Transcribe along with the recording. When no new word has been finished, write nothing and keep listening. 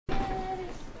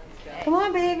Come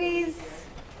on, babies.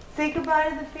 Say goodbye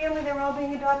to the family. They're all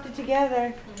being adopted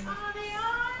together. Oh, they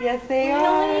are? Yes, they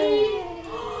Really? are.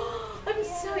 I'm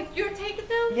so, you're taking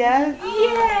them? Yes.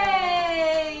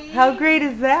 Yay! How great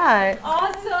is that?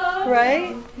 Awesome.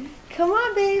 Right? Come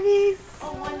on, babies.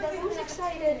 Oh, one doesn't. Who's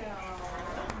excited?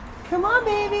 Come on,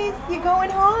 babies. You're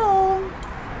going home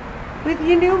with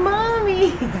your new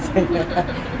mommies.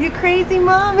 You crazy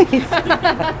mommies.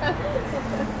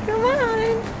 Come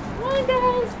on. Come on,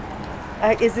 guys.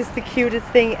 Is this the cutest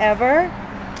thing ever?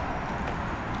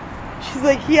 She's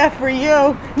like, yeah, for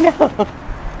you. No.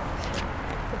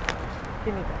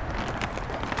 Give me that.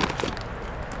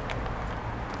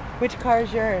 Which car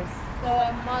is yours?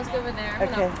 Mazda over there. I'm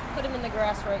Okay. gonna put him in the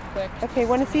grass right quick. Okay,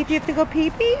 want to see if you have to go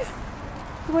pee-pees?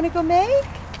 You want to go make?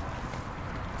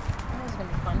 This is gonna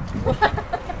be fun.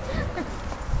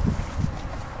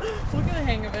 We'll get a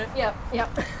hang of it. Yep, yep.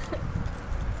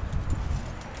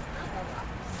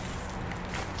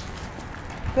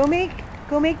 Go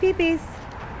make pee-pees.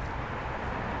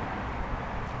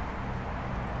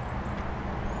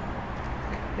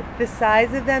 The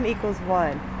size of them equals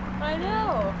 1. I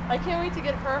know. I can't wait to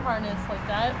get her harness like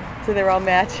that. So they're all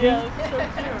matching? Yeah, it's so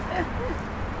cute.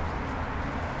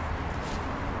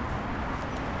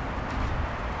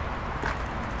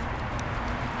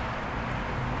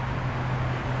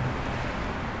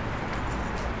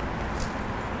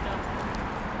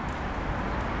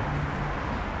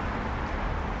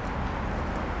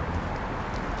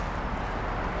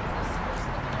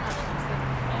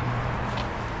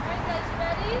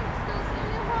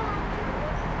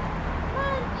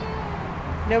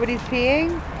 Nobody's peeing?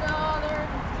 No, they're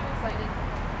too excited.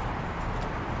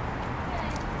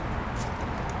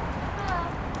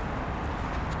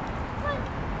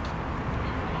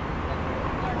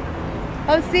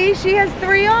 Oh, see, she has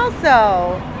 3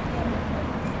 also.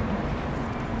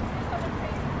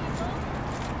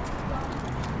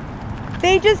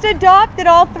 They just adopted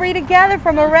all 3 together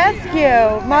from a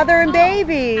rescue, mother and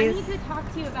babies. I need to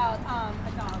talk to you about a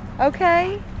dog.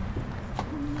 Okay.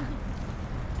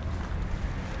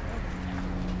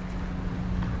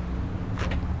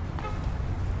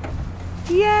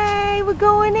 Yay, we're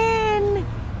going in.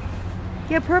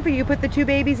 Yeah, perfect. You put the 2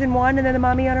 babies in one and then the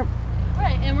mommy on her.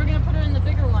 Right, and we're gonna put her in the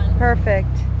bigger one. Perfect.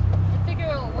 I figure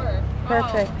it'll work.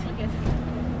 Perfect. Oh, okay.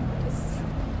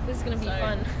 This is gonna be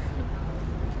fun.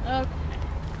 Okay.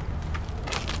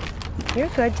 You're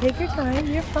good. Take your time.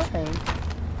 You're fine.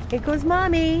 Here goes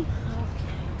mommy.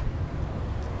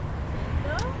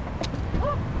 Go.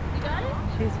 Oh, you got it?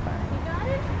 She's fine. You got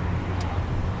it?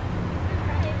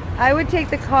 I would take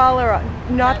the collar off.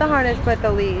 Not the harness, but the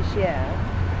leash, yeah.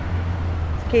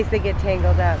 In case they get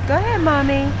tangled up. Go ahead,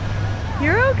 mommy.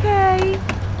 You're okay.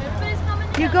 Everybody's coming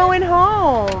down. You're going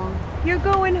home. You're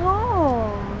going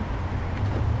home.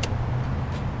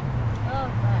 Oh,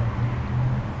 God.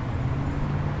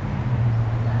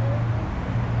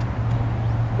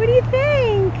 What do you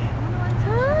think?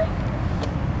 Huh?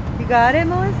 You got it,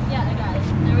 Melissa? Yeah, I got it.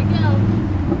 There we go.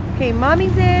 Okay,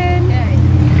 mommy's in. Okay.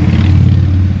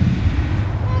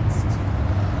 Next.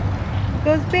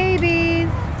 Goes babies. You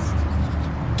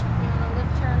want to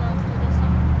lift her and I'll do this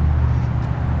one?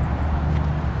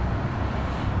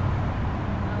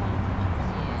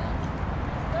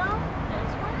 Go.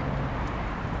 There's one.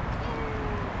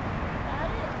 Got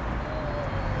it.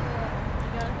 You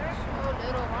got her? So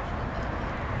little. Watch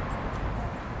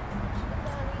the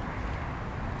belly.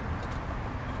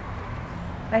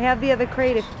 I have the other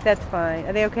crate if that's fine.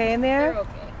 Are they okay in They're there?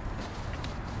 okay.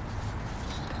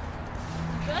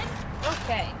 Good?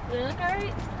 Okay. Do they look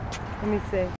alright? Let me see.